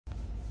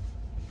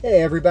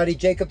Hey everybody,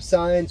 Jacob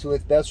Saenz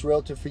with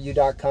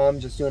bestrealtorforyou.com.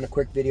 Just doing a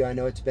quick video. I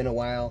know it's been a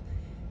while,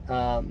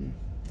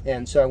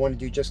 and so I want to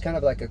do just kind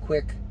of like a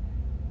quick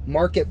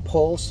market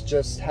pulse,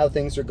 just how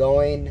things are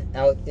going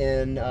out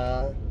in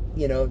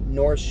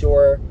North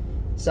Shore,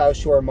 South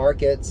Shore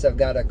markets. I've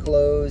got a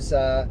close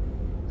I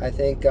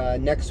think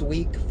next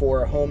week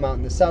for a home out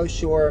in the South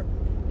Shore.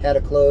 Had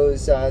a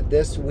close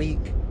this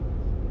week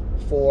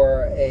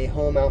for a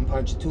home out in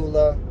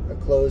Ponchatoula. A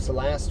close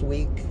last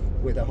week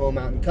with a home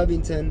out in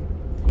Covington.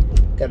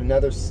 Got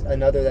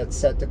another that's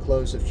set to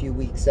close a few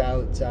weeks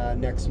out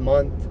next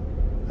month.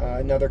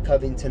 Another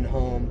Covington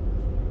home,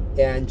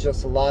 and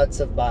just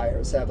lots of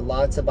buyers. I have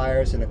lots of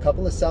buyers and a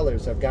couple of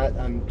sellers. I've got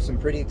some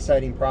pretty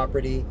exciting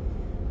property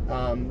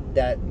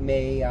that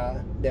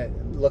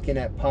looking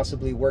at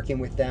possibly working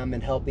with them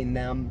and helping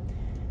them.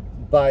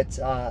 But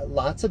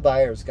lots of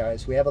buyers,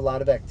 guys. We have a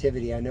lot of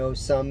activity. I know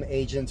some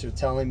agents are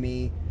telling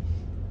me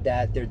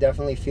that they're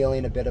definitely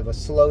feeling a bit of a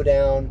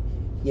slowdown,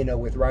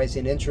 with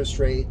rising interest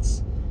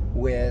rates,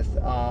 with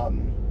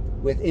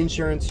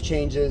insurance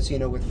changes,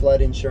 with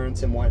flood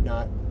insurance and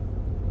whatnot.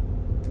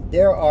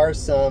 There are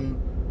some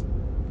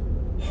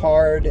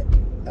hard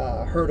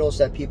hurdles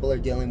that people are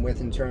dealing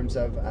with in terms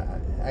of,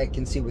 I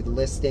can see with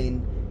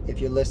listing. If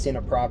you're listing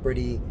a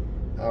property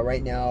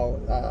right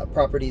now,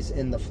 properties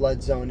in the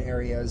flood zone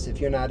areas,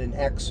 if you're not an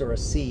X or a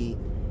C,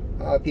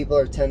 people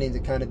are tending to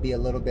kind of be a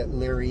little bit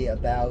leery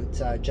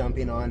about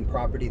jumping on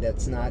property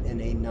that's not in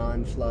a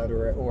non-flood,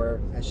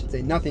 or I should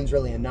say nothing's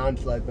really a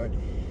non-flood, but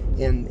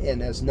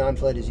in as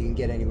non-flood as you can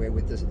get anyway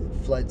with the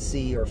flood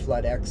C or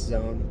flood X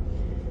zone.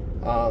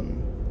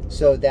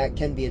 So that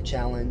can be a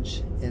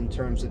challenge in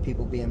terms of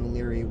people being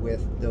leery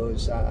with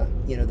those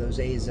those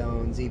A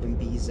zones, even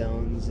B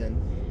zones.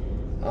 And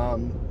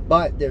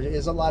but there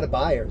is a lot of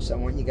buyers. I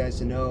want you guys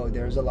to know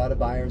there's a lot of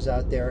buyers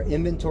out there.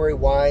 Inventory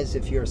wise,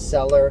 if you're a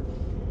seller,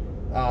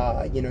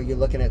 you're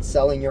looking at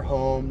selling your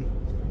home,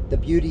 the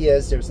beauty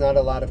is there's not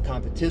a lot of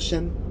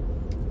competition.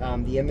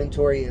 The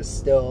inventory is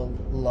still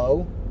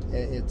low.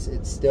 It's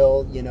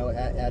still in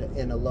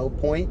a low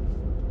point,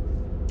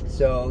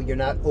 so you're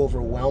not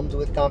overwhelmed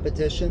with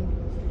competition.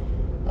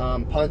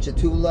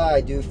 Ponchatoula,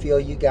 I do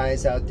feel you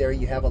guys out there,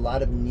 you have a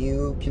lot of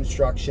new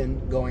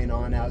construction going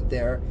on out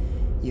there.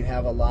 You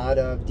have a lot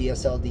of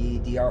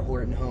DSLD, DR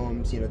Horton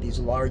homes, these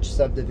large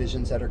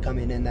subdivisions that are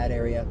coming in that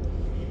area.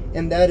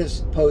 And that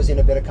is posing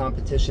a bit of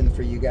competition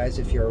for you guys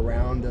if you're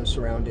around those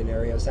surrounding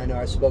areas. I know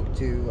I spoke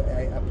to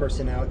a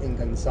person out in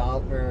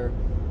Gonzales, or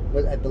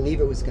I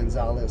believe it was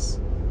Gonzales.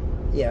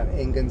 Yeah,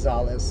 in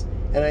Gonzales.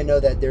 And I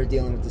know that they're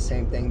dealing with the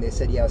same thing. They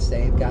said, yes,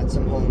 they've got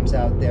some homes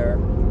out there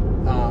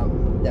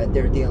that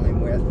they're dealing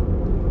with.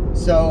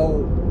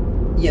 So,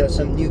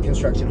 some new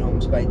construction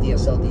homes by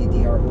DSLD,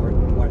 DR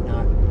Horton, and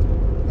whatnot.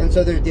 And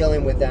so they're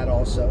dealing with that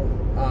also.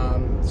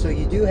 So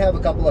you do have a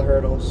couple of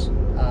hurdles,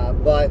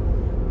 but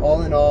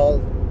all in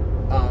all,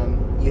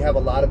 you have a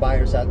lot of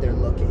buyers out there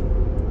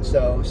looking.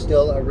 So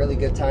still a really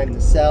good time to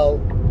sell.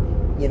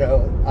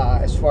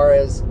 As far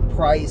as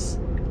price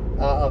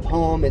of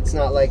home, it's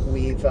not like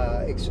we've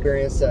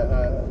experienced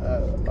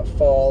a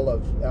fall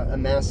of a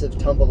massive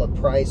tumble of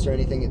price or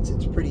anything.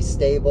 It's pretty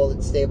stable.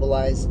 It's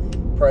stabilized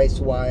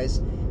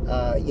price-wise.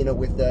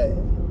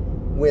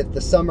 With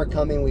the summer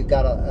coming, we've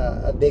got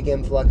a big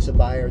influx of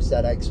buyers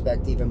that I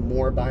expect even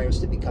more buyers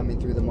to be coming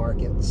through the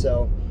market.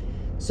 So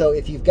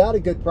if you've got a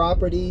good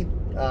property,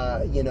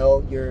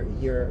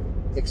 you're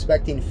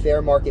expecting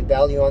fair market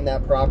value on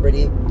that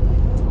property.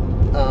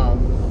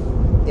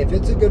 If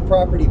it's a good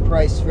property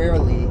priced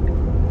fairly,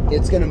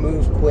 it's going to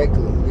move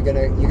quickly. You're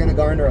gonna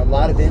garner a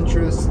lot of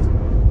interest,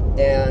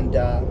 and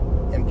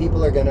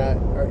people are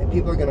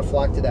gonna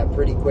flock to that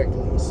pretty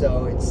quickly.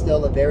 So it's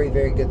still a very,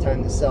 very good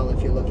time to sell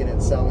if you're looking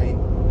at selling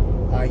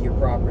your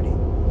property.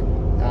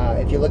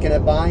 If you're looking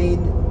at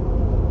buying,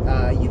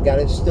 you've got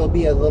to still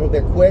be a little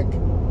bit quick.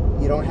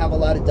 You don't have a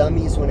lot of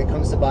dummies when it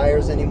comes to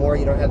buyers anymore.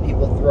 You don't have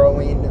people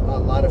throwing a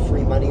lot of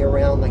free money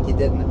around like you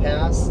did in the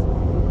past.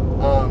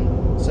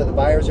 So the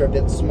buyers are a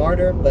bit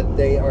smarter, but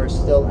they are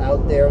still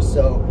out there.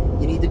 So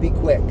you need to be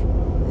quick.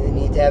 You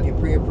need to have your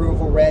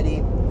pre-approval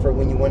ready for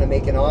when you want to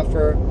make an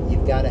offer.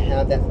 You've got to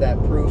have that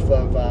proof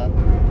of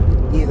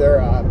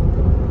either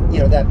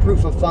that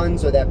proof of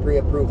funds or that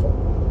pre-approval.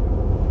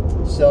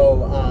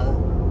 So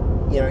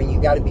you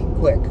got to be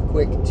quick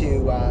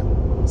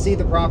to see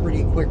the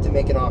property, quick to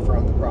make an offer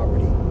on the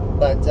property.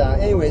 But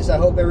anyways, I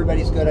hope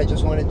everybody's good. I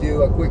just want to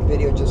do a quick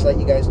video, just let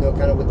you guys know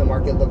kind of what the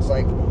market looks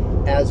like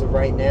as of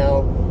right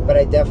now. But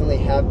I definitely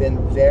have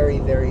been very,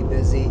 very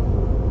busy.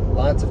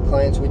 Lots of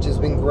clients, which has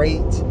been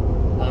great.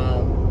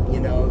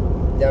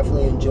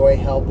 Definitely enjoy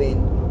helping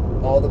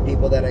all the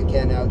people that I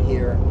can out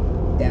here.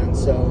 And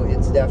so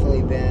it's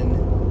definitely been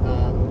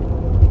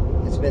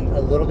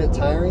a little bit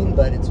tiring,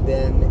 but it's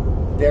been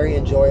very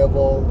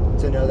enjoyable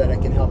to know that I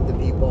can help the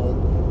people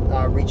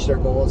reach their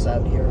goals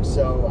out here.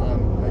 So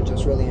I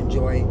just really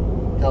enjoy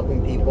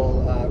helping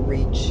people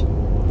reach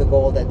the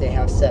goal that they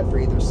have set for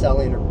either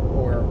selling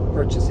or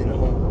purchasing a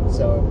home.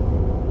 So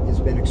has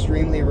been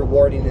extremely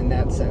rewarding in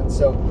that sense.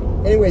 So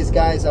anyways,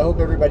 guys, I hope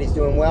everybody's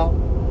doing well,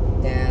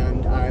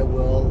 and I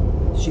will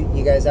shoot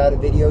you guys out a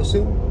video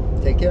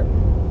soon. Take care.